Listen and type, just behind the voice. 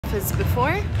off as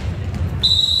before.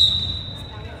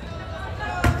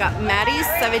 Got Maddie,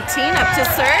 17, up to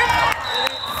serve.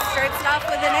 Starts it off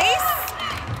with an ace.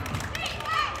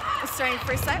 Starting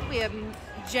first set, we have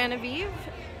Genevieve,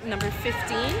 number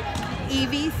 15,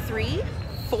 Evie, 3,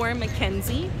 4,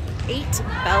 Mackenzie, 8,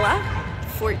 Bella,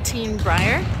 14,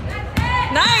 Briar.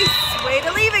 Nice! Way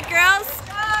to leave it, girls.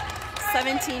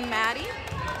 17, Maddie.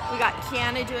 We got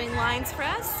Kiana doing lines for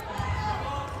us.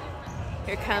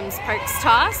 Here comes Park's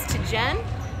toss to Jen.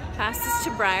 Passes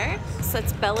to Briar.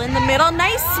 Sets Bella in the middle.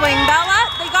 Nice swing, Bella.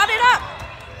 They got it up.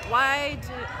 Why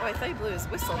did... Oh, I thought he blew his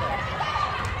whistle there.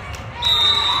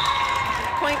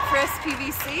 Point for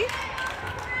SPVC.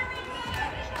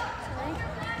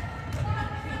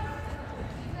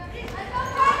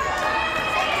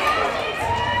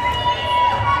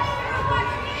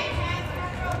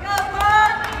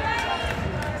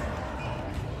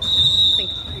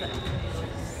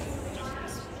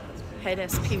 Head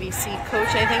SPVC coach,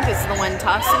 I think, is the one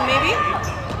tossing maybe.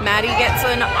 Maddie gets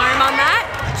an arm on that.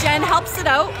 Jen helps it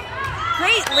out.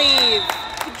 Great leave.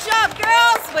 Good job,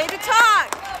 girls. Way to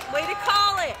talk. Way to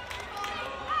call it.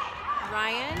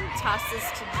 Ryan tosses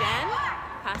to Jen.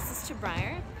 Passes to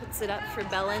Briar. Puts it up for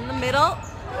Bella in the middle.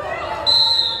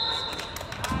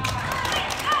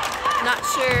 Not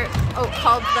sure. Oh,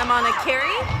 called them on a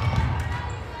carry.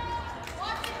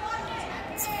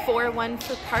 It's 4-1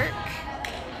 for Park.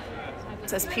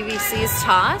 SPVC's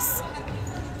toss.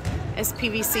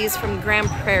 SPVC is from Grand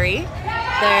Prairie.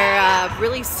 They're a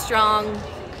really strong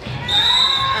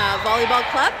volleyball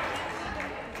club.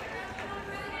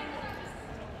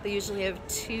 They usually have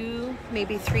 2,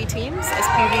 maybe 3 teams.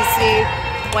 SPVC,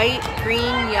 white,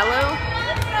 green, yellow.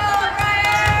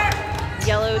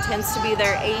 Yellow tends to be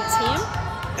their A team.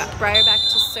 Got Briar back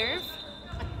to serve.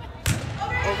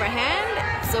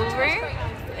 Overhand, it's over.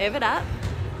 They have it up.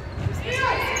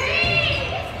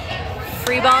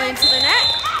 Free ball into the net,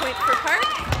 point for Park.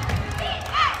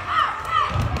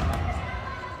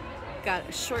 Got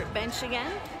a short bench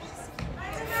again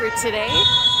for today.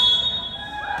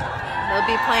 They'll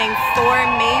be playing 4,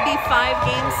 maybe 5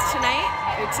 games tonight,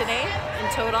 or today in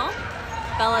total.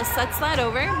 Bella sets that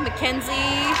over.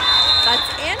 Mackenzie,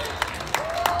 that's in.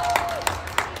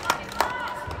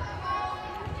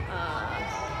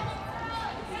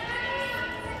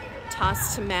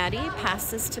 Toss to Maddie,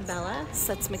 passes to Bella,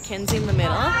 sets Mackenzie in the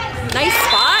middle. Nice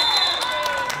spot.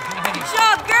 Good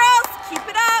job, girls. Keep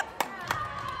it up.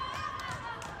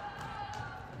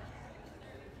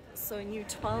 So in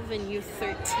U12 and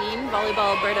U13,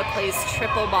 Volleyball Alberta plays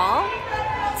triple ball.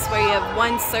 It's where you have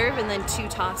 1 serve and then 2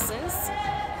 tosses.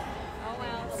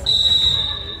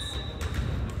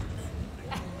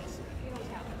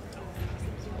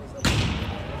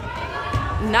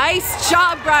 Nice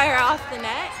job, Briar, off the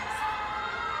net.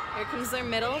 Here comes their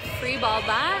middle, free ball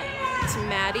that to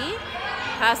Maddie,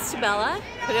 pass to Bella,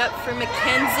 put it up for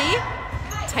Mackenzie,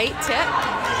 tight tip.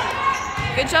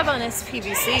 Good job on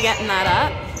SPVC getting that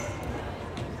up.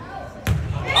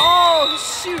 Oh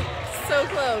shoot, so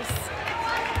close.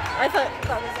 I thought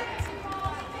that was it.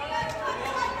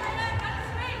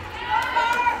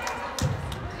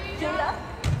 Get it up.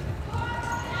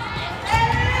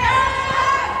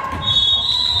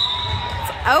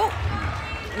 It's out.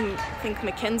 I think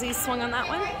Mackenzie swung on that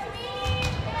one.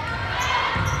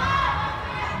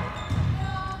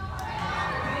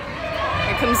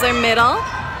 Here comes their middle.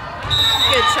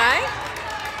 Good try.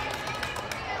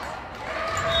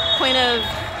 Point of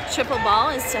triple ball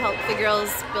is to help the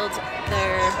girls build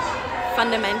their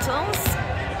fundamentals.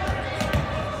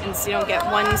 And so you don't get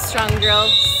one strong girl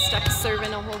stuck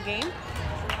serving a whole game.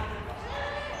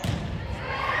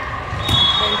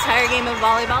 The entire game of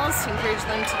volleyball is to encourage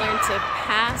them to learn to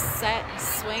pass, set,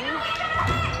 swing.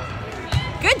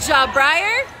 Good job,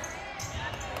 Briar.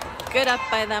 Good up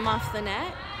by them off the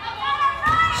net.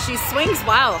 She swings,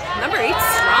 wow. Number 8's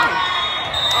strong.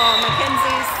 Oh,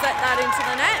 Mackenzie set that into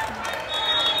the net.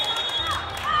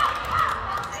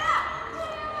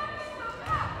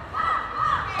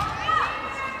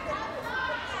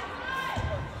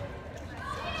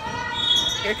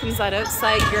 Here comes that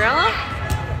outside girl.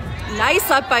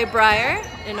 Nice up by Briar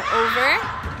and over.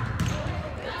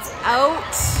 It's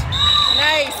out.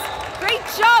 Nice. Great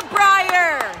job,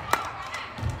 Briar.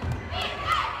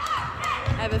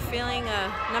 I have a feeling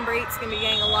number 8's going to be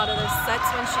getting a lot of those sets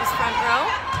when she's front row.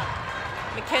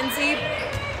 Mackenzie.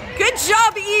 Good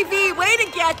job, Evie. Way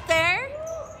to get there.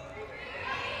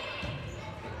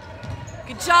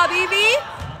 Good job, Evie.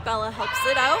 Bella helps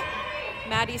it out.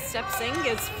 Maddie steps in,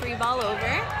 gives free ball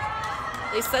over.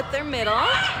 They set their middle.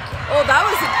 Oh, that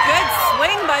was a good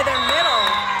swing by their middle.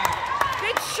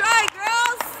 Good try,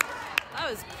 girls. That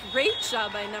was Great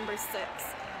job by number 6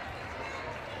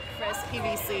 for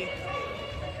SPVC.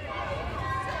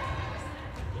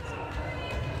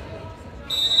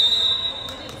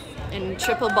 In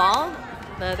triple ball,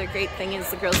 the other great thing is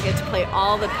the girls get to play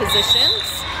all the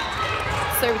positions.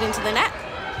 Serve it into the net.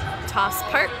 Toss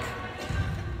Park.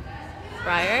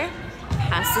 Breyer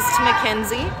passes to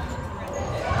Mackenzie.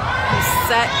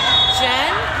 Set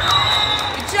Jen.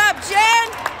 Good job, Jen!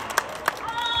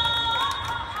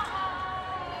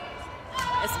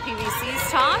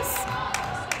 SPVC's toss.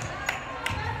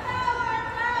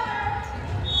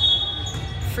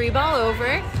 Free ball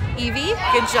over. Evie,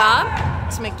 good job.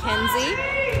 To Mackenzie.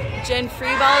 Jen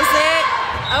free balls it.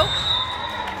 Oh.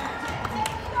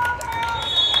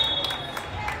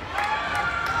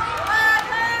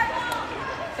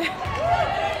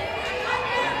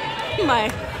 My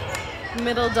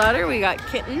middle daughter, we got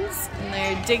kittens, and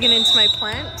they're digging into my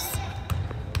plants.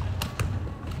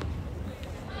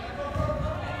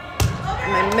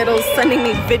 My middle's sending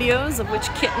me videos of which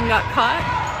kitten got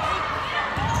caught.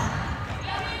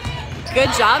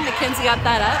 Good job, Mackenzie got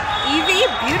that up. Evie,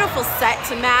 beautiful set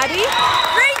to Maddie.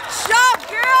 Great job,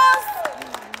 girls!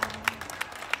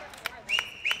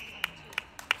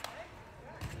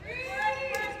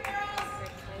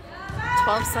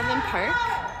 12-7 Park.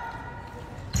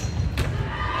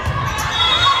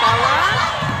 Bella,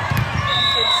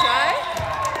 good try.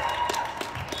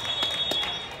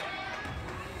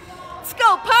 Let's go,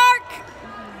 Park!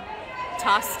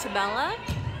 Toss to Bella.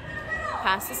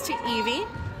 Passes to Evie.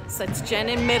 Sets Jen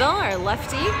in middle, our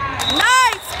lefty.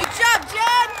 Nice! Good job,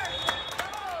 Jen!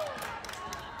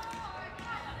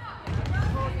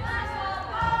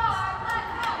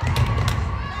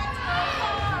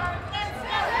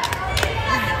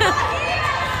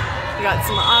 We got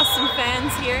some awesome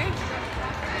fans here.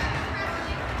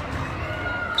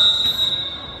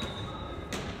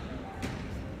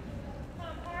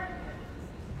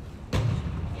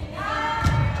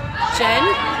 Jen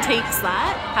takes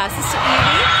that, passes to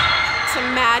Evie. To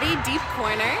Maddie, deep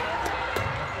corner.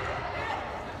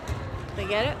 They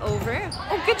get it over.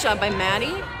 Oh, good job by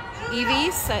Maddie.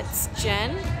 Evie sets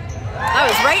Jen. That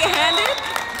was right-handed.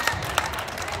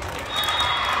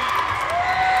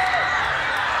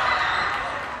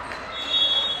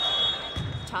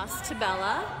 Toss to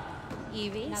Bella.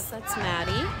 Evie sets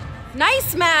Maddie.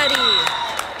 Nice, Maddie!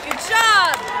 Good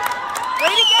job!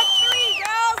 Way to get 3,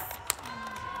 girls!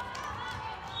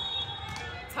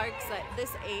 Parks at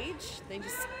this age, they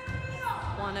just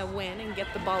want to win and get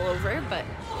the ball over, but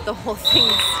the whole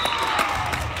thing's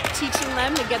teaching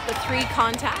them to get the 3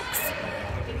 contacts.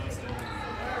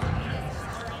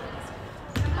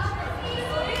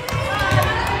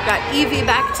 Got Evie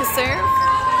back to serve.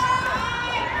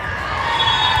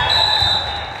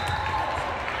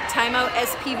 Timeout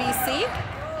SPVC.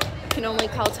 Can only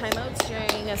call timeouts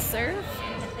during a serve.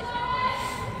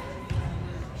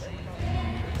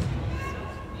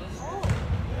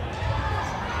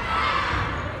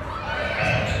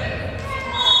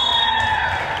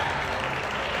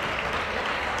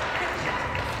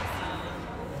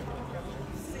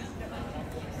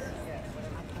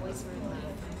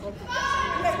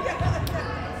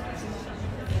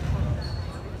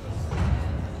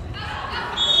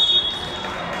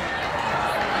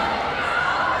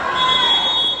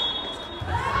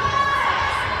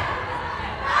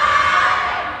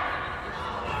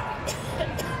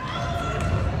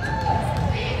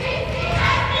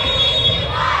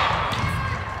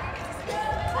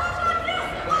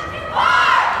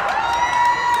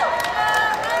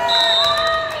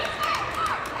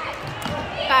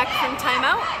 Back from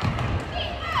timeout.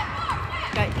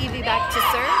 Got Evie back to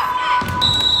serve.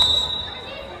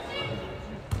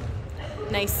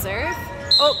 Nice serve.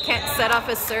 Oh, can't set off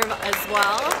a serve as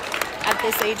well at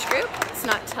this age group. It's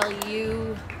not till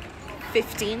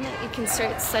U15 that you can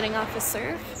start setting off a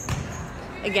serve.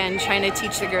 Again, trying to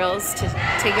teach the girls to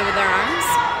take it with their arms.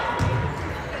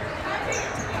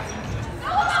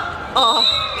 Oh,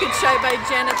 good try by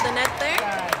Jen at the net there.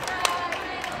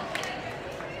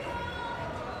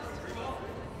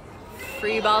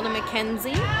 Free ball to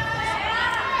Mackenzie.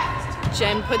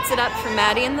 Jen puts it up for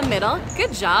Maddie in the middle.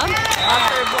 Good job. Off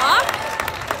their block.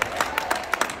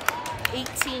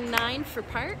 18-9 for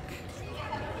Park.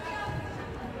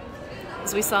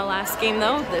 As we saw last game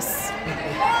though, this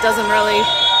doesn't really...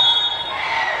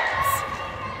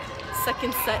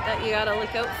 Second set that you gotta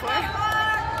look out for.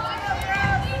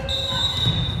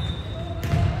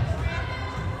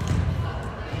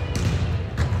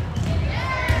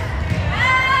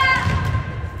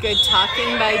 Good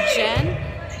talking by Jen.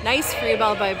 Nice free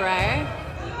ball by Breyer.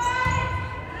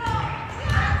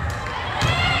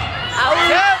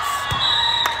 Out.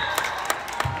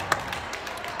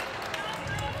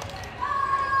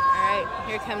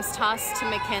 Here comes toss to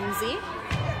Mackenzie.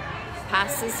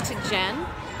 Passes to Jen.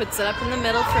 Puts it up in the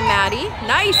middle for Maddie.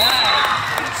 Nice!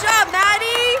 Good job,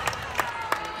 Maddie!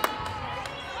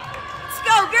 Let's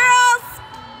go, girls!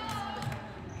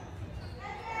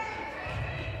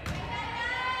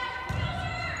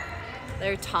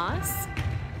 Their toss.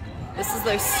 This is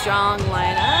their strong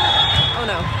lineup. Oh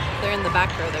no, they're in the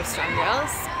back row, they're strong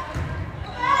girls.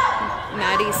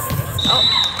 Maddie's,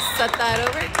 set that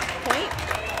over. Point.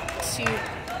 Too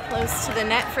close to the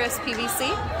net for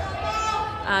SPVC.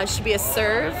 Should be a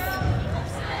serve.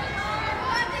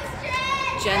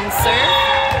 Jen serve.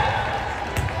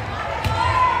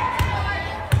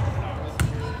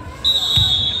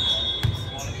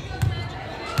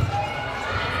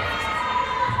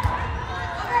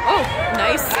 Oh,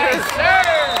 nice serve.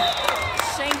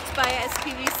 Shanked by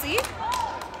SPVC.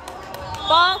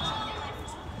 Ball.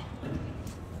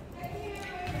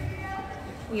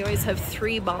 We always have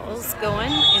 3 balls going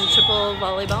in triple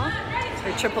volleyball,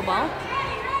 or triple ball.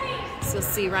 So you'll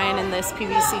see Ryan and the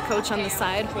SPVC coach on the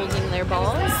side holding their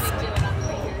balls.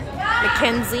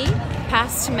 Mackenzie,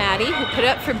 pass to Maddie, who put it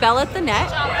up for Bella at the net.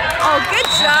 Oh, good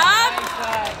job!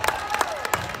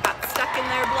 Got stuck in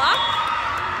their block.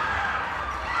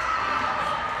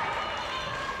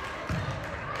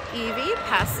 Evie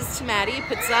passes to Maddie,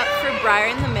 puts it up for Briar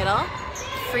in the middle.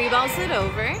 Free balls it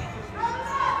over.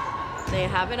 They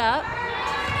have it up.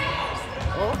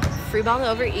 Oh, free ball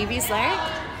over. Evie's there.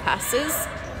 Passes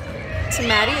to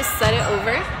Maddie. Set it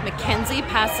over. Mackenzie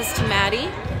passes to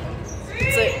Maddie.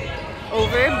 Puts it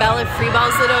over. Bella free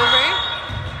balls it over.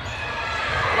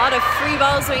 A lot of free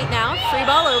balls right now. Free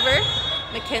ball over.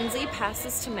 Mackenzie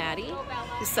passes to Maddie,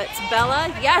 who sets Bella.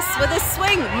 Yes, with a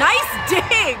swing. Nice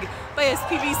dig by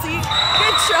SPVC.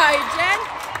 Good try, Jen.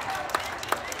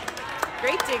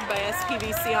 Great dig by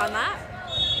SPVC on that.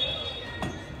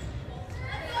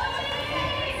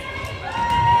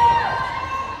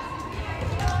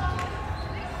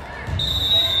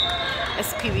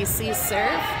 SPVC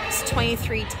serve. It's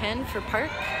 23-10 for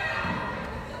Park.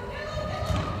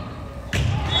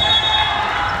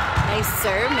 Nice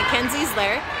serve. Mackenzie's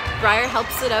there. Briar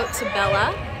helps it out to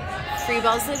Bella. Free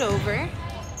balls it over.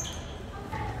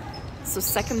 So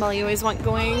second ball you always want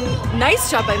going. Nice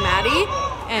job by Maddie.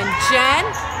 And Jen.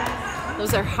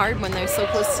 Those are hard when they're so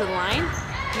close to the line.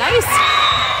 Nice.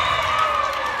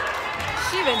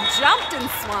 She even jumped and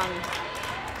swung.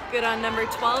 Good on number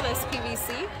 12,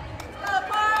 SPVC.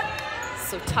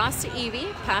 So toss to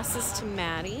Evie, passes to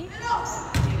Maddie.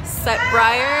 Set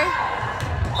Briar.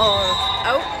 Oh,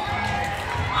 out.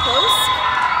 Close.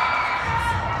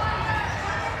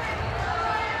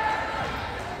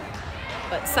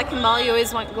 But second ball, you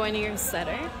always want going to your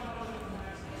setter.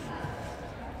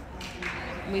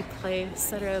 We play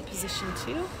setter out of position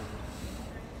 2.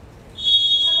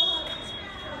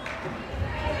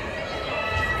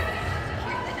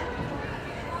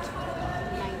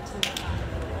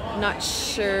 Not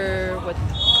sure what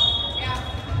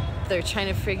they're trying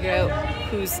to figure out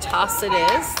whose toss it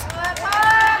is.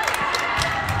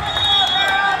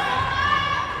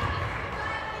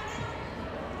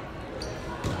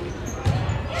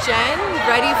 Jen,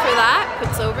 ready for that,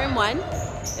 puts over in 1.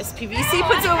 SPVC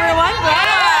puts over in 1.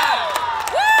 Yeah!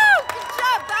 Woo! Good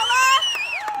job, Bella!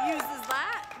 Uses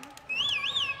that.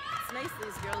 It's nice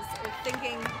these girls are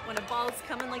thinking when a ball's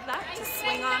coming like that to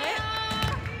swing on it.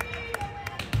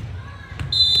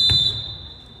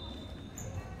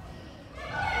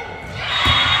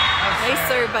 Nice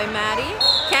serve by Maddie.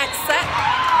 Can't set.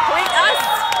 Point us.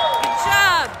 Good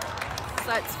job. So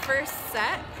that's first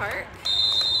set, Park.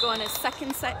 Going to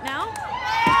second set now.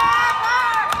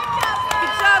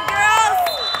 Good job, girls.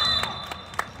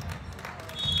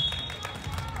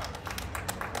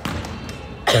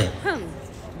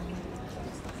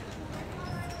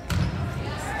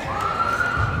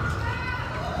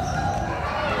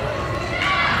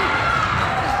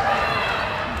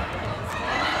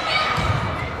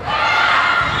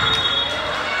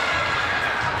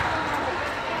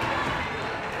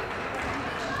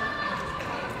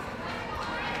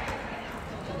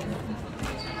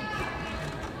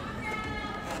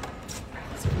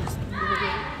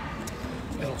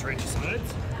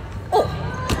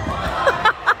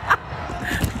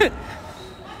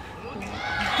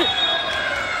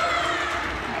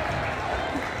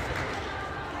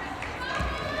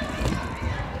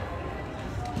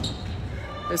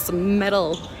 There's some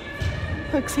metal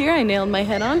hooks here I nailed my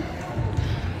head on.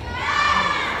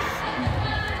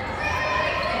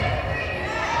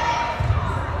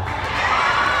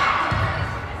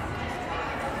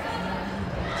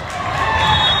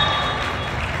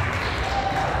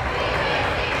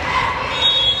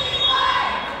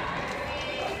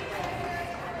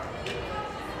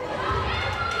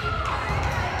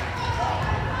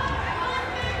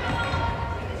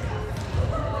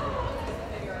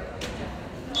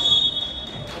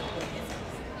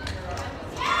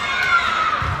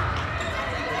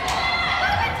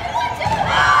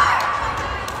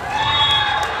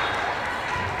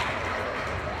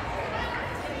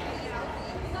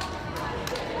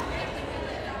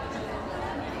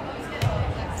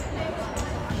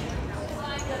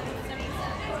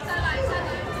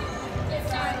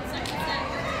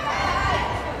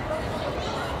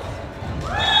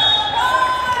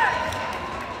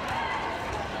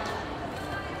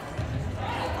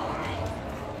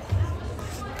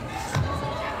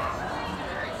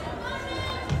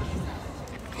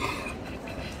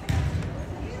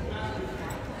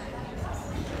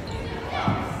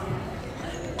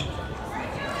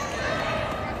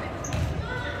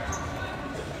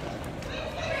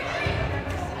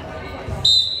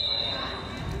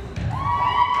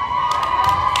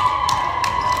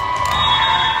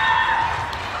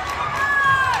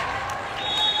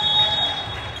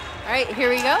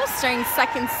 starting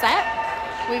second set.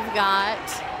 We've got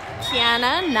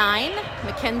Kiana 9,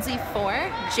 Mackenzie 4,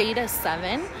 Jada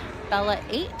 7, Bella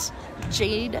 8,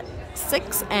 Jade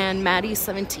 6, and Maddie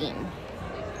 17.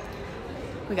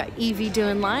 We got Evie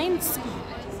doing lines.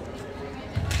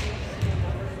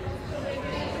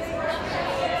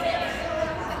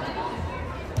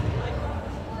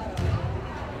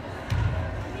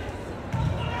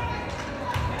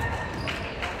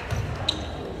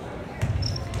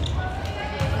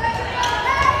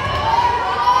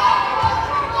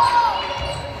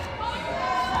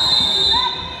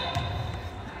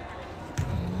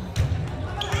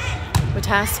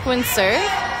 Win serve.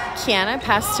 Kiana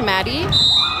pass to Maddie.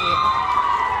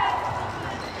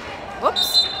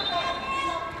 Whoops.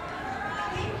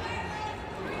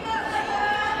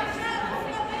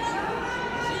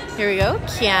 Here we go.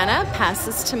 Kiana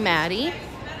passes to Maddie,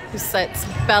 who sets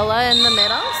Bella in the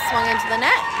middle, swung into the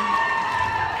net.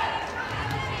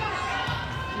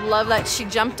 Love that she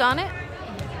jumped on it.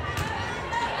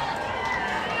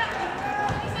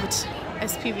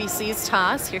 SPVC's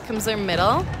toss. Here comes their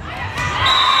middle.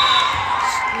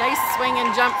 Nice swing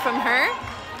and jump from her.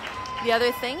 The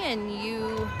other thing in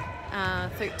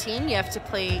U13, you have to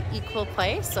play equal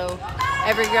play, so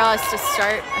every girl has to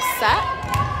start a set.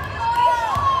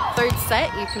 Third set,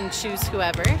 you can choose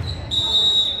whoever.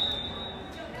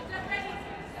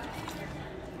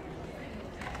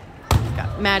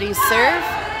 Got Maddie's serve.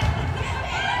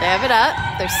 They have it up.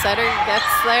 Their setter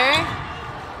gets there.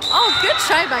 Oh, good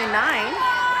try by 9.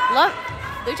 Look,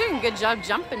 they're doing a good job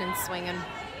jumping and swinging.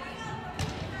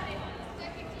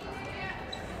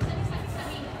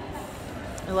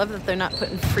 I love that they're not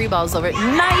putting free balls over it.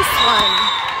 Nice one!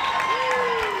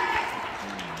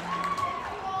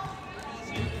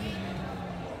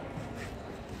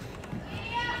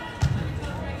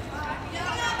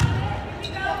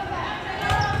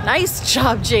 Nice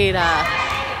job, Jada.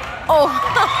 Oh!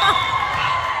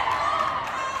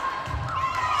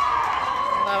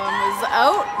 That one was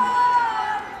out.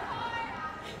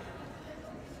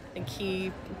 I think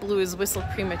he blew his whistle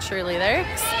prematurely there.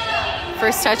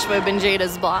 First touch would have been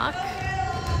Jada's block.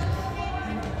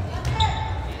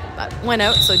 But went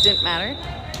out, so it didn't matter.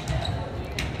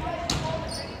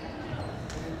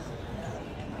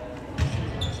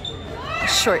 A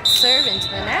short serve into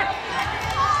the net.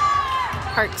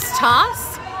 Park's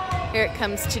toss. Here it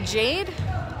comes to Jade.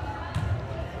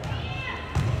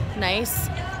 Nice.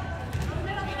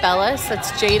 Bella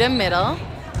sets Jada middle.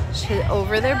 She's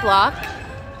over their block.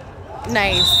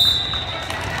 Nice.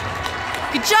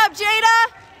 Good job, Jada!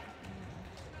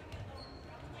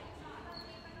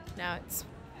 Now it's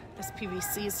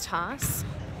SPVC's toss.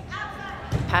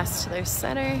 Pass to their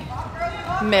setter.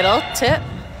 Middle, tip.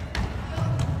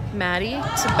 Maddie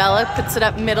to Bella, puts it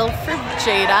up middle for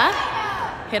Jada.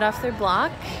 Hit off their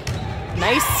block.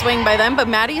 Nice swing by them, but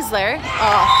Maddie's there.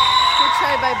 Oh, good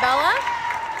try by Bella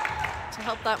to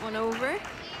help that one over.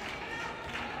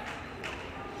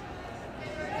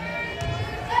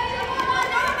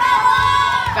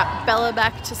 Got Bella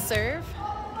back to serve.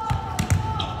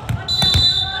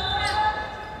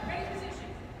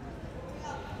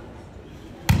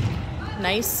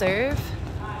 Nice serve.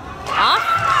 Off.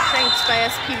 Shanked by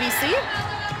SPVC.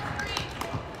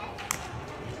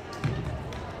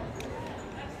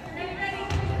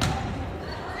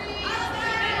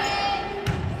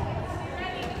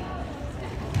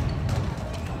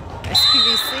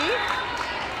 SPVC.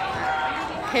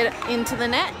 Hit into the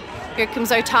net. Here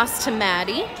comes our toss to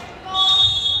Maddie.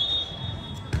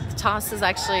 The toss is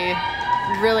actually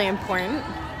really important.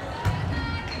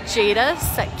 Jada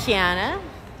set Kiana.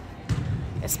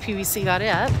 SPVC got it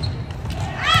up.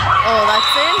 Oh,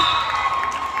 that's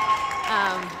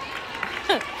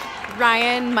in.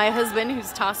 Ryan, my husband,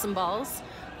 who's tossing balls,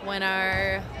 when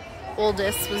our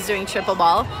oldest was doing triple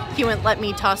ball, he wouldn't let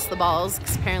me toss the balls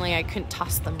because apparently I couldn't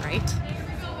toss them right.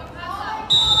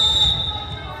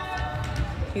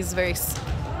 He's very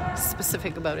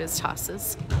specific about his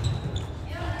tosses.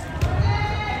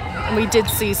 And we did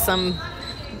see some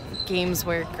games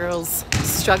where girls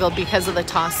struggled because of the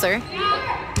tosser.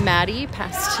 Maddie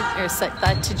passed or set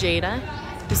that to Jada,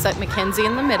 who set Mackenzie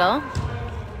in the middle.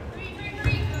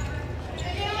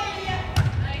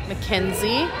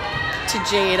 Mackenzie to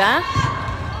Jada.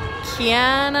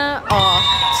 Kiana, oh,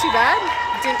 too bad.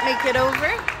 Didn't make it over.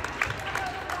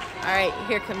 All right,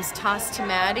 here comes toss to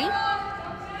Maddie.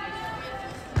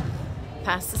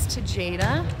 Passes to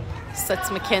Jada. Sets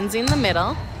Mackenzie in the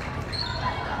middle.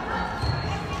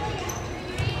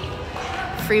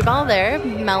 Free ball there.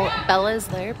 Bella's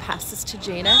there. Passes to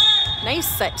Jada. Nice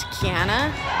set to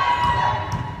Kiana.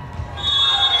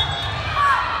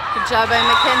 Good job by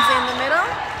Mackenzie in the middle.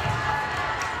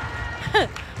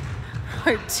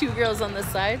 Our two girls on the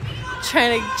side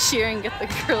trying to cheer and get the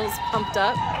girls pumped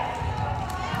up.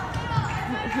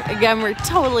 Again, we're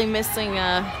totally missing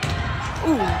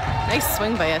ooh, nice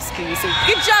swing by SPVC.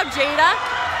 Good job, Jada.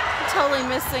 Totally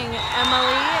missing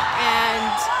Emily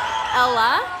and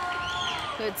Ella,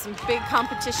 who had some big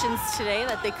competitions today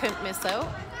that they couldn't miss out.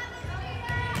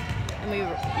 And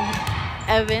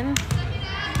Evan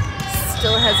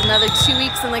still has another 2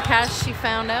 weeks in the cast, she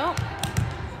found out.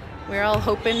 We were all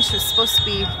hoping she was supposed to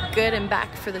be good and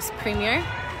back for this premiere.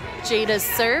 Jada's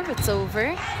serve, it's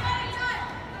over.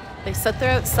 They set her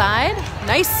outside.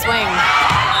 Nice swing.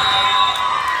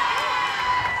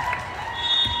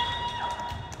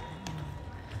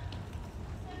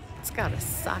 It's gotta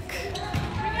suck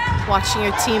watching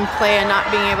your team play and not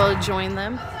being able to join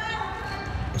them.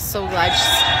 I'm so glad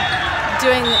she's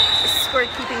doing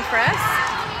scorekeeping for us.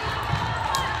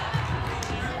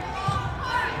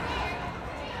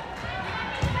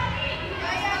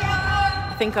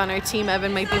 I think on our team,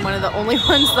 Evan might be one of the only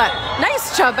ones that,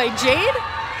 nice job by Jade,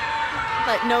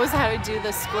 that knows how to do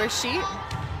the score sheet.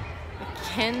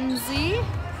 Mackenzie.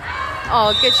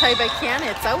 Oh, good try by Kiana,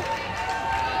 it's out.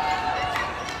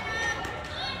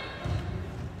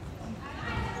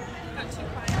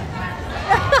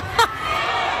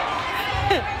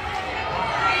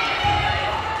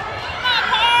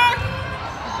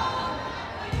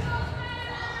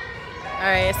 All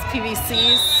right,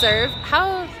 SPVC's serve.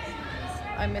 How?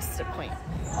 I missed a point.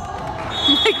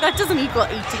 Like, that doesn't equal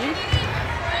 18.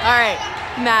 All right,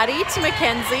 Maddie to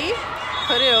Mackenzie.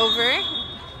 Put it over.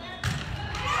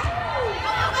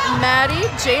 Maddie,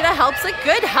 Jada helps it.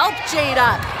 Good help,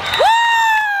 Jada.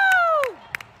 Woo!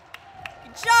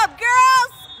 Good job,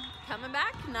 girls. Coming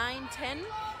back, 9-10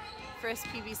 for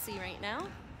SPVC right now.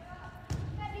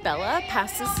 Bella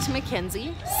passes to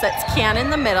Mackenzie. Sets Kiana in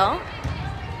the middle.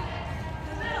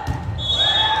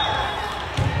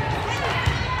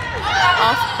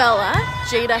 Off Bella,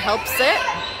 Jada helps it.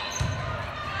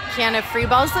 Kiana free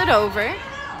balls it over.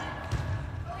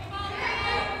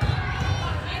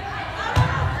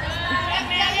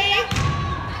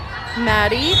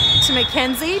 Maddie to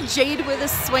Mackenzie, Jade with a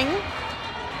swing.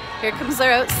 Here comes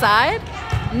their outside.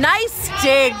 Nice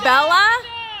dig, Bella.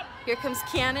 Here comes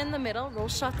Kiana in the middle, roll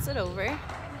shots it over.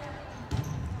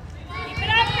 Keep it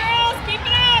up, girls, keep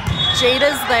it up.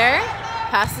 Jada's there.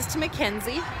 Passes to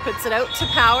Mackenzie, puts it out to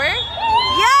Power.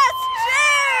 Yes,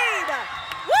 Jade!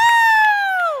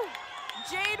 Woo!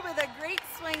 Jade with a great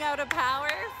swing out of Power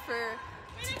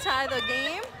to tie the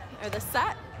game, or the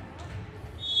set.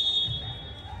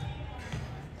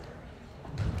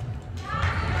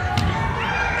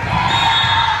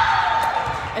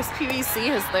 SPVC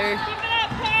has their...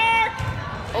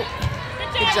 Oh,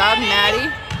 good job, Maddie.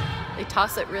 They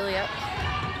toss it really up.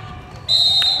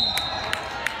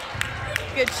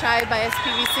 Good try by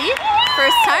SPVC.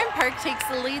 First time, Park takes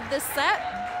the lead this set.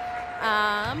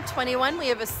 21, we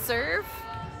have a serve.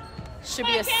 Should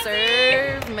be a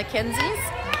serve, Mackenzie's.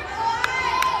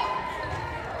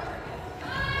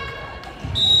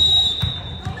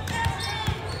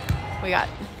 We got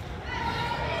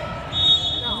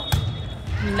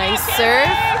nice serve.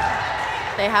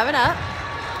 They have it up.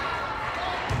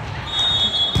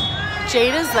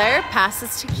 Jade is there,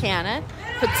 passes to Kiana.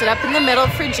 Puts it up in the middle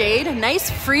for Jade.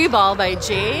 Nice free ball by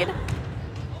Jade.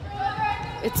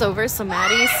 It's over, so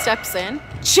Maddie steps in.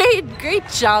 Jade, great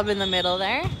job in the middle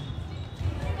there.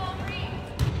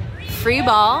 Free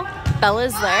ball.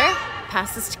 Bella's there.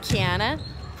 Passes to Kiana.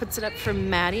 Puts it up for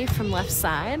Maddie from left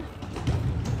side.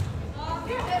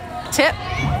 Tip.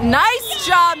 Nice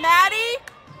job, Maddie.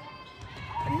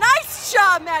 Nice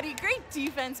job, Maddie. Great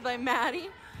defense by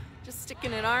Maddie. Just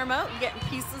sticking an arm out, getting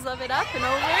pieces of it up and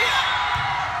over.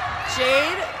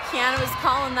 Jade, Kiana was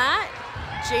calling that.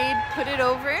 Jade put it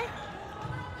over.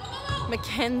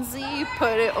 Mackenzie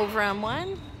put it over on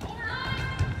one.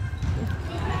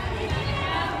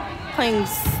 Playing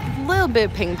a little bit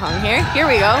of ping pong here. Here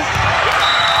we go.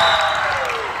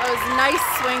 That was a nice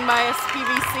swing by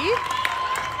SPVC.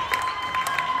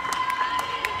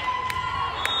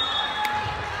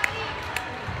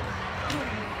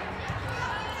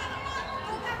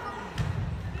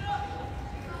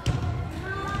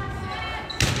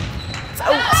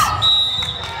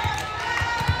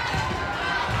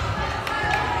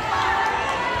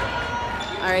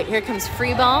 All right, here comes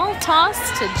free ball toss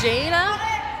to Jada.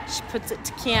 She puts it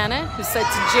to Kiana, who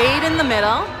sets Jade in the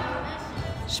middle.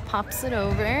 She pops it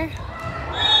over.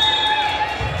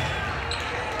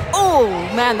 Oh,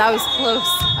 man, that was close.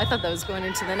 I thought that was going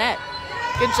into the net.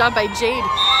 Good job by Jade.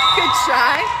 Good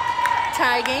try.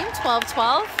 Tie game,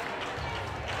 12-12.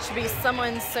 Should be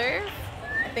someone's serve.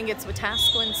 I think it's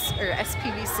Wetaskiwin or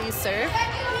SPVC serve.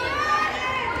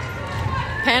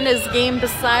 Pandas game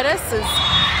beside us is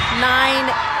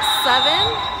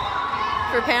 9-7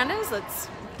 for Pandas. That's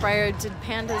Briar did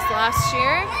Pandas last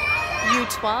year.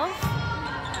 U12.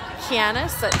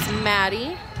 Kianis, that's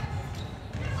Maddie.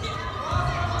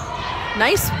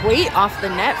 Nice weight off the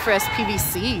net for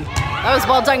SPVC. That was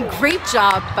well done. Great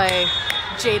job by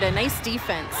Jada. Nice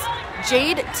defense.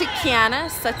 Jade to Kiana,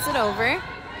 sets it over.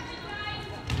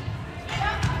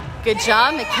 Good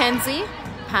job, Mackenzie.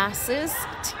 Passes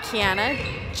to Kiana.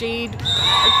 Jade,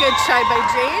 a good try by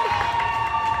Jade.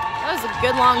 That was a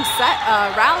good long set,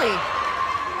 rally.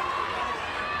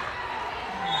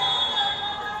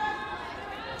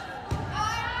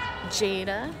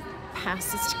 Jada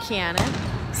passes to Kiana.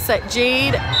 Set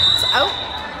Jade, it's out.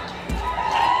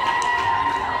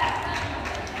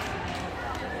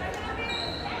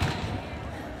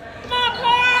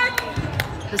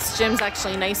 This gym's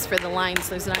actually nice for the lines.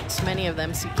 There's not too many of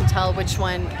them, so you can tell which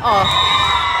one.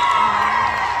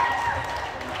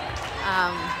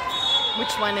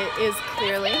 Which one it is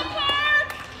clearly.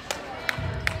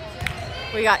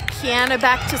 We got Kiana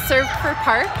back to serve for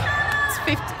Park. It's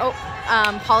 50.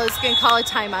 Paula's gonna call a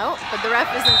timeout, but the ref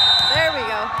isn't. There we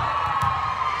go.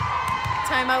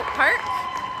 Timeout, Park.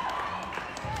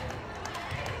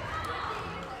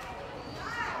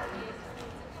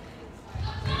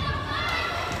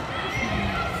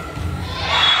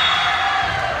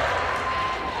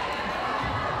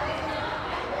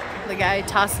 The guy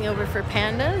tossing over for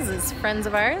Pandas is friends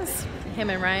of ours. Him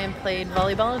and Ryan played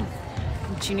volleyball in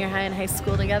junior high and high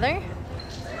school together.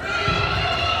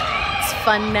 It's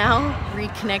fun now,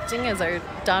 reconnecting as our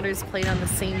daughters played on the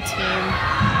same team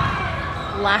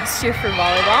last year for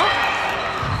volleyball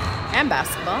and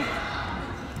basketball.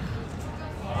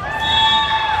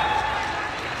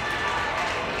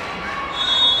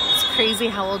 It's crazy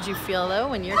how old you feel though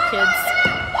when your kids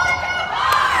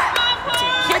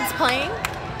playing.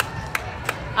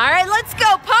 All right, let's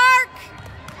go, Park!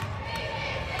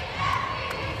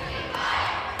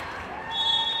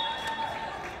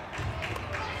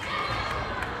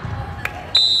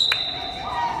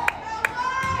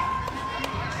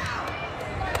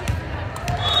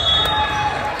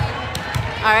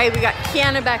 All right, we got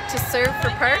Kiana back to serve for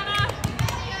Park.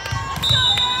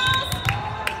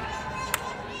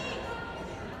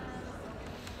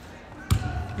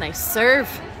 Nice serve.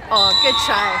 Oh, good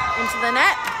try. Into the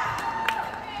net.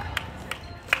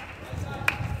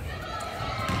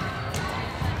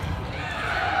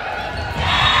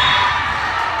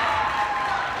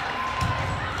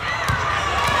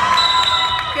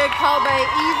 Good call by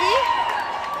Evie.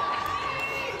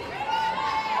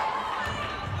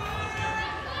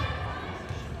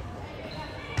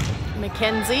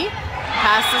 Mackenzie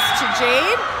passes to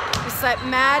Jade. We set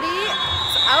Maddie.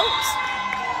 It's out.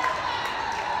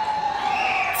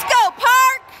 Let's go,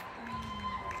 Park!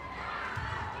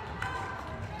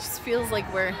 Just feels like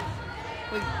we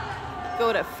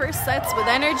go to first sets with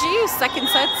energy. Second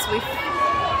sets,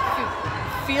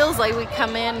 feels like we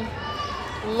come in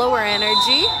lower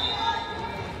energy.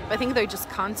 But I think they're just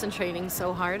concentrating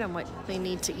so hard on what they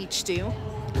need to each do.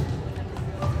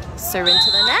 Serve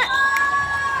into the net.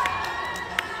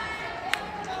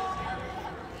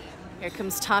 Here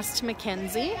comes toss to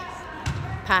Mackenzie.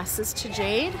 Passes to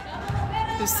Jade,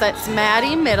 who sets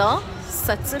Maddie middle,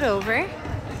 sets it over.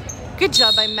 Good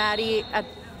job by Maddie at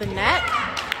the net.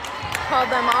 Call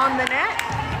them on the net.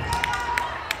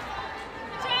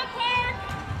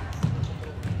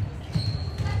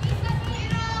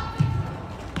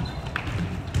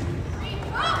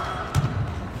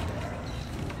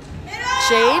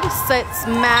 Jade sets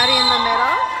Maddie in the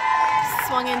middle.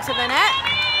 Swung into the net.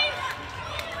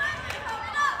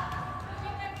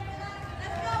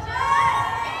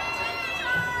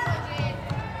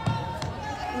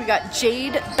 We got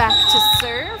Jade back to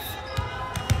serve.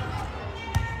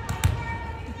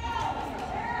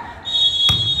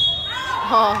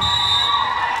 Oh,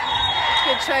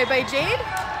 good try by Jade.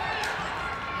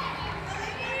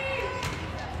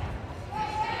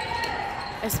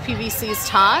 SPVC's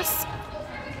toss.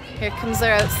 Here comes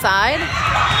their outside.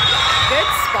 Good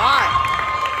spot.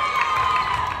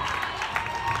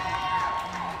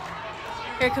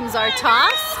 Here comes our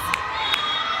toss.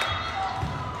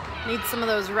 Need some of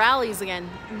those rallies again.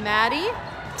 Maddie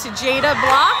to Jada,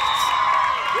 blocked.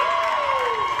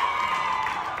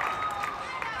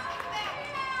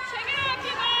 Check it out,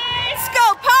 you guys. Let's go,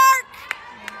 Park!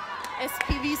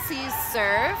 SPVC's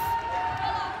serve.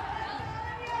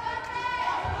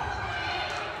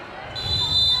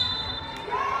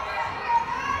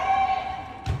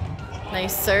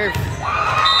 Nice serve.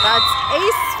 That's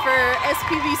ace for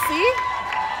SPVC.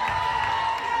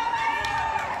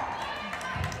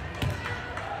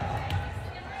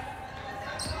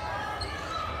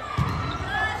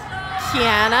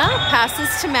 Kiana passes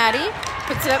to Maddie,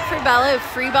 puts it up for Bella, who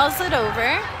free balls it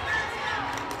over.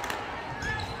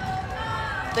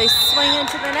 They swing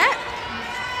into the net.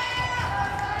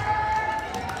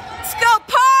 Let's go,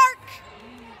 Park!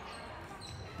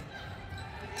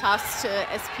 Toss to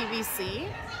SPVC.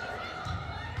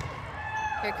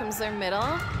 Here comes their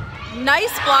middle.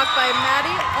 Nice block by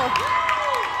Maddie. Oh.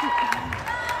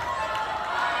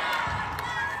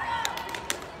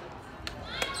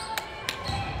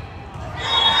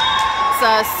 It's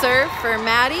a serve for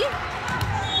Maddie.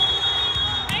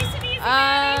 Nice and easy,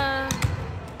 Maddie.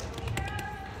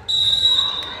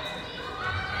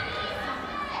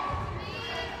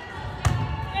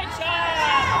 Good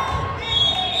job.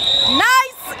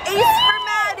 Nice ace for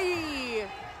Maddie.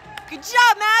 Good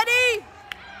job, Maddie.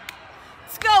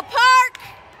 Let's go, Park.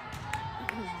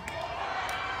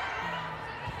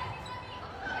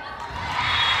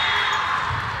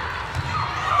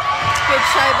 Good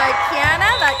try by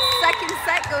Kiana. That second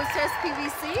set goes to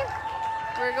SPVC.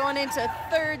 We're going into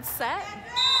third set.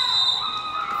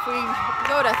 If we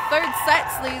go to third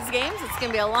sets these games, it's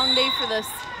going to be a long day for this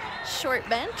short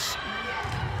bench.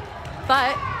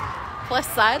 But plus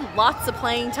side, lots of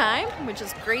playing time, which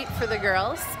is great for the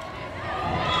girls.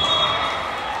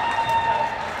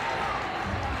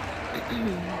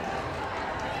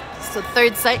 So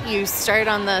third set, you start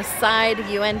on the side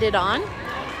you ended on,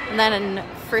 and then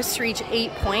first to reach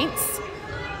 8 points,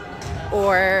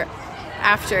 or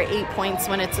after 8 points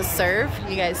when it's a serve,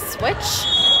 you guys switch.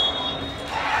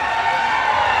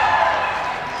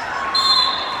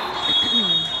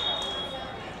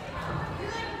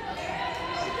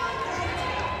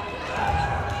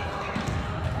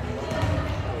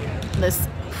 This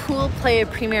pool play of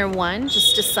Premier 1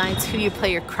 just decides who you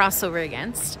play your crossover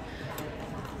against.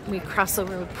 We cross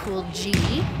over with Pool G,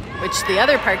 which the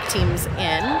other park team's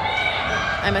in.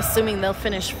 I'm assuming they'll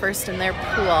finish first in their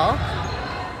pool.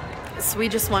 So we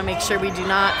just want to make sure we do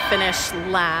not finish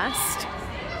last.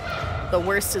 The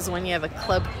worst is when you have a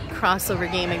club crossover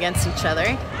game against each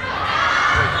other.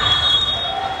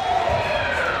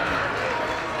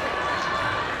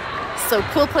 So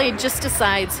pool play just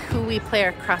decides who we play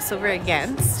our crossover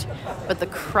against, but the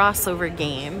crossover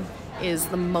game is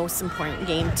the most important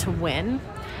game to win.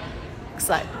 So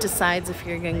that decides if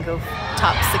you're going to go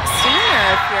top 16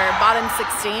 or if you're bottom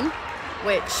 16,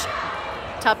 which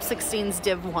top 16's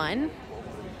Div 1,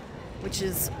 which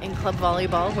is in club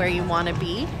volleyball where you want to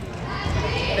be.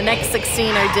 The next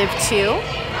 16 are Div 2.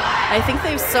 I think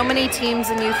there's so many teams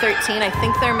in U13. I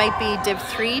think there might be Div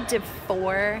 3, Div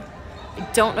 4. I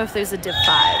don't know if there's a Div 5.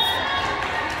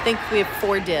 I think we have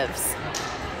 4 divs.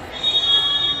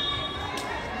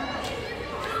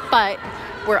 But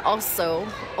we're also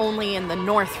only in the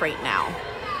north right now.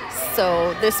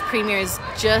 So this premier is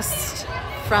just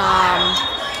from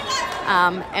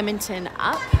Edmonton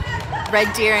up.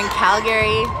 Red Deer and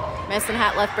Calgary, Medicine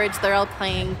Hat, Lethbridge, they're all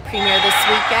playing premier this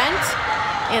weekend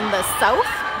in the south.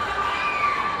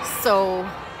 So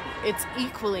it's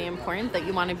equally important that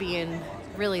you want to be in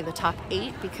really the top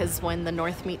 8, because when the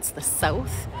north meets the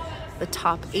south, the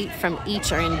top 8 from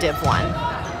each are in Div 1.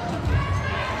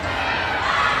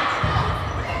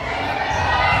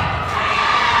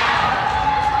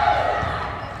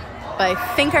 But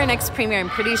I think our next premier, I'm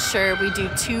pretty sure we do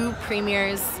 2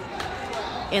 premiers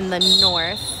in the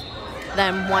north,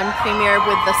 then 1 premier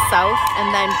with the south,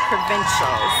 and then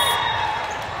provincials.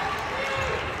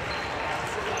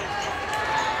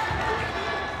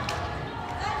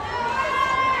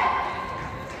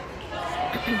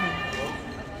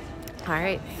 All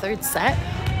right, third set.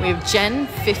 We have Jen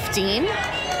 15,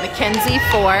 Mackenzie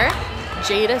 4,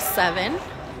 Jada 7,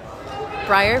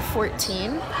 Briar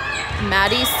 14,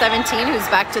 Maddie 17, who's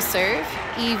back to serve,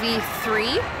 Evie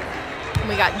 3. And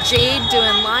we got Jade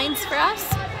doing lines for us.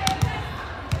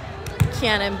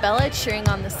 Kiana and Bella cheering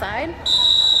on the side.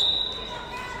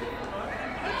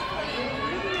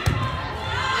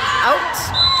 Out.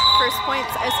 First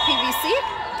points SPVC.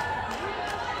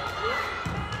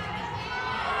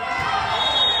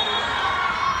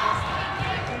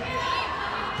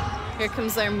 Here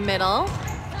comes their middle.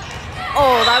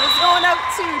 Oh, that was going out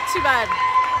too. Too bad.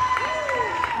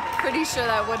 Pretty sure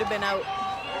that would have been out.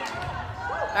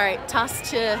 All right, toss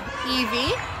to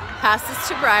Evie. Passes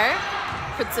to Briar.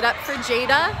 Puts it up for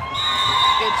Jada.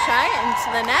 Good try into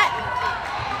the net.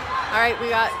 All right, we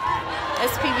got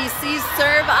SPVC's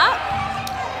serve up.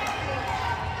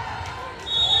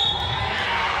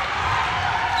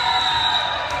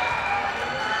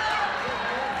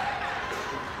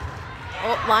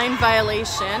 Oh, line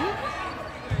violation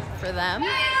for them.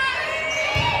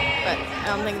 But I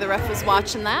don't think the ref was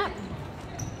watching that.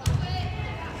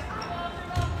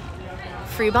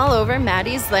 Free ball over.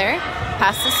 Maddie's there.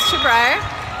 Passes to Briar.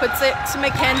 Puts it to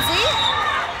Mackenzie.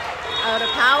 Out of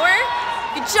power.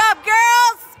 Good job,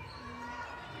 girls!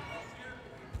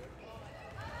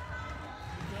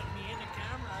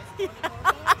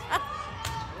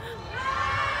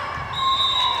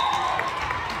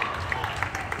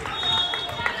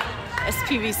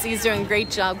 SPVC is doing a great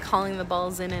job calling the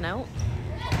balls in and out.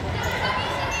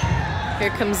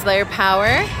 Here comes their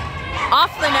power.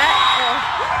 Off the net. Oh.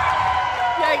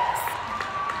 Yikes.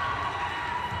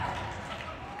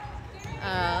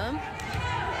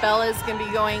 Bella's going to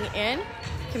be going in.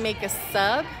 Can make a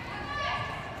sub.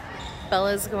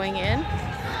 Bella's going in.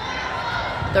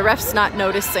 The ref's not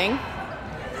noticing.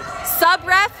 Sub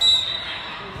ref.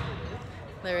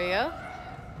 There we go.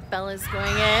 Bella's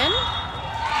going in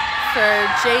for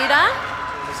Jada.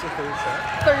 This is the third set.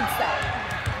 Third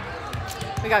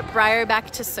set. We got Briar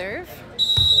back to serve.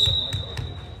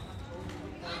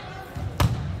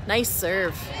 Nice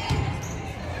serve.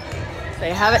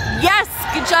 They have it. Yes!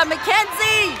 Good job,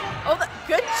 Mackenzie! Oh,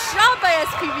 good job by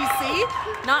SPVC.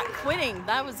 Not quitting.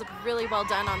 That was really well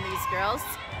done on these girls.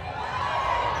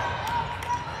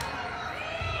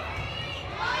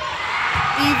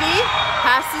 Evie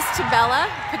passes to Bella.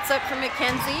 Puts up for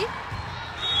Mackenzie.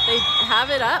 They have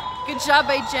it up. Good job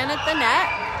by Jen at the net.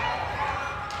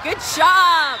 Good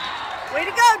job! Way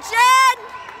to go, Jen!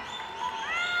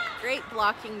 Great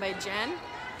blocking by Jen.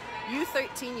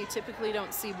 U13, you typically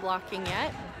don't see blocking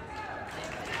yet.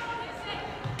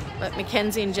 But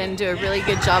Mackenzie and Jen do a really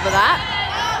good job of that.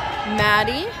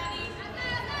 Maddie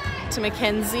to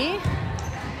Mackenzie.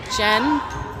 Jen,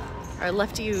 our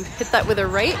lefty, you hit that with her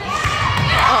right.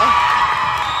 Oh.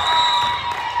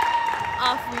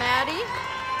 Off Maddie.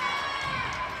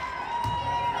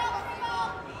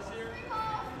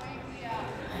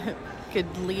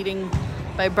 Good leading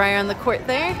by Briar on the court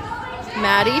there.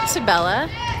 Maddie to Bella.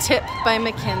 Tip by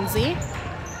Mackenzie.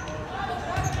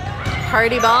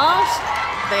 Party ball.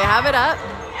 They have it up.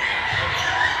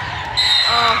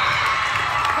 Oh.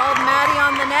 Called Maddie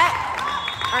on the net.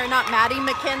 Or not Maddie,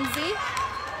 Mackenzie.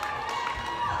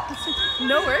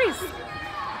 No worries.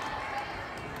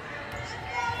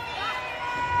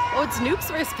 Oh, it's Nukes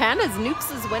versus Pandas.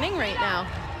 Nukes is winning right now.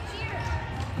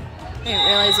 I didn't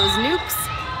realize it was Nukes.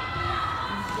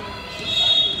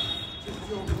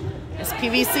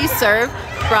 SPVC serve.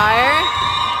 Briar.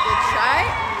 Good try.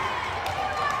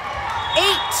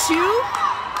 8-2.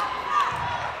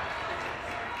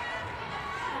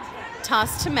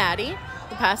 Toss to Maddie.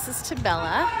 The passes to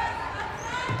Bella.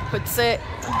 Puts it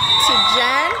to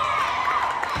Jen.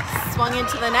 Swung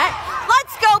into the net.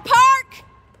 Let's go, Park!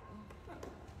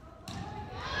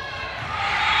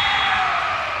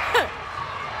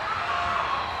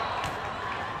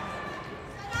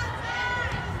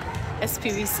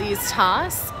 SPVC's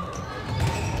toss.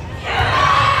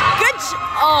 Good.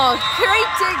 Oh, great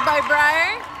dig by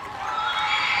Briar.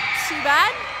 Too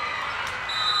bad.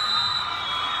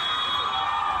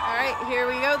 All right, here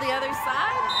we go, the other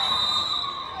side.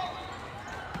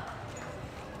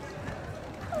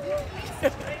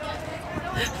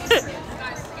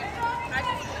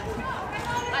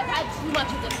 I've had too much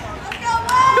of this one.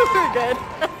 We're good.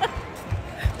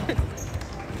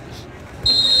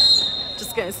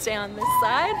 Just gonna stay on this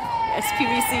side.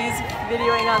 SPVC's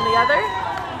videoing on the other.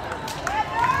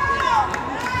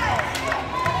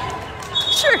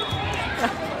 Sure.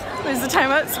 There's the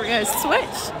timeout, so we're gonna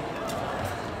switch.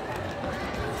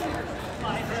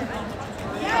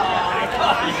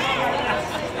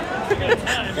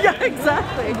 Yeah,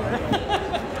 exactly.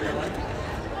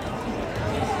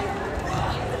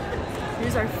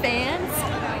 Here's our fans.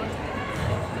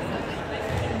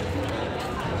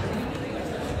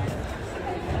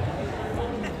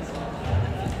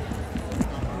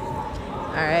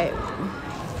 All right.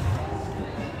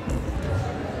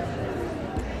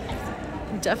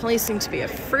 Definitely seems to be a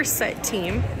first set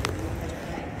team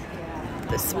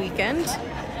this weekend.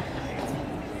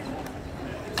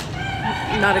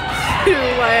 Not a clue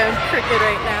why I'm crooked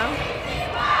right now.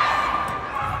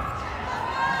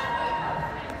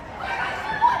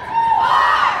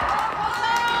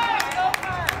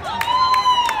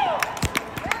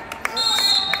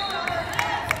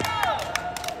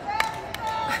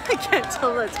 I can't tell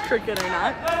if that's crooked or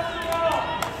not.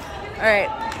 All right,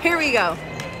 here we go.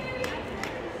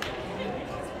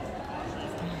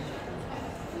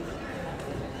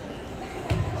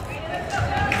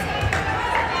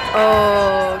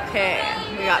 Okay,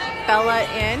 we got Bella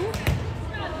in.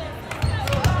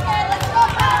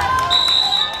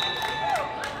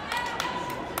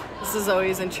 This is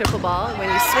always in triple ball. When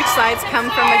you switch sides, come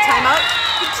from a timeout.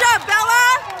 Good job,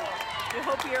 Bella! We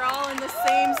hope you're all in the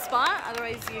same spot,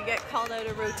 otherwise you get called out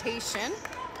of rotation.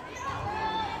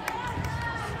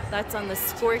 That's on the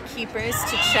scorekeepers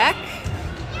to check.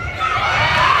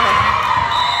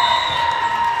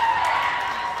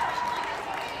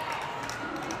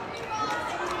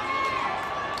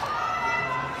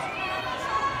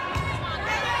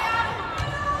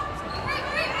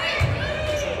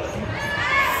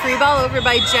 Free ball over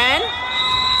by Jen.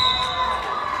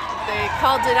 They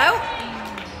called it out.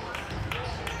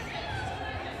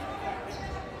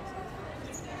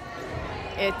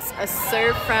 It's a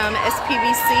serve from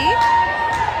SPVC.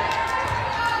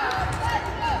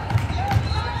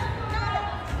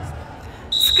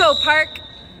 Let's go, Park.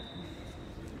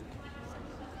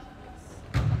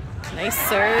 Nice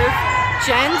serve.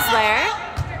 Jen's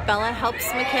there. Bella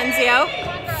helps Mackenzie out.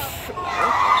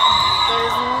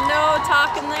 There's no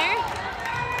talking there.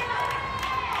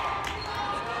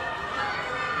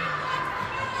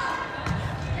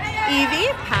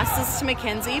 Evie passes to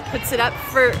Mackenzie, puts it up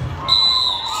for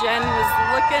Jen was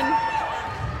looking.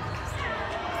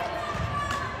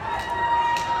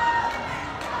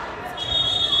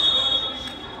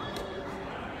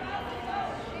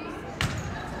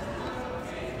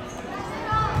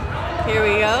 Here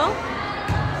we go.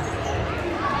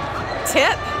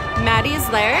 Tip. Maddie's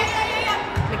there.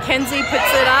 Mackenzie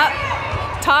puts it up.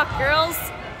 Talk, girls.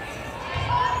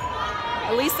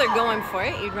 At least they're going for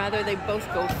it. You'd rather they both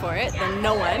go for it than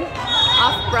no one.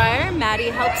 Off Briar. Maddie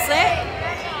helps it.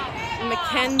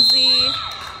 Mackenzie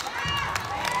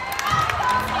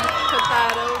put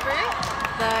that over.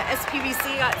 The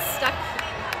SPVC got stuck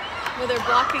with her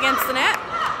block against the net.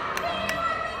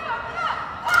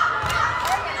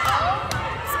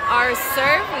 It's our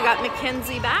serve. We got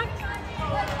Mackenzie back.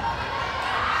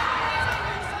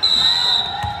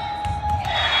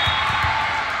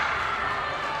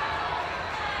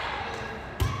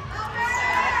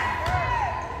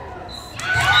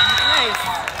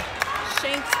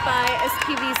 By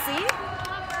SPVC.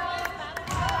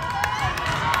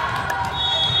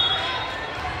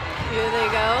 Here they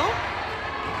go.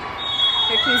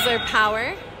 Here comes their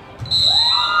power.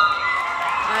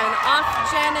 And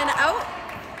off Jen and out.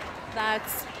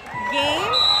 That's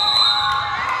game.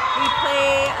 We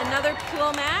play another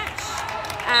pool match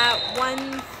at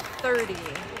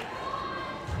 1:30.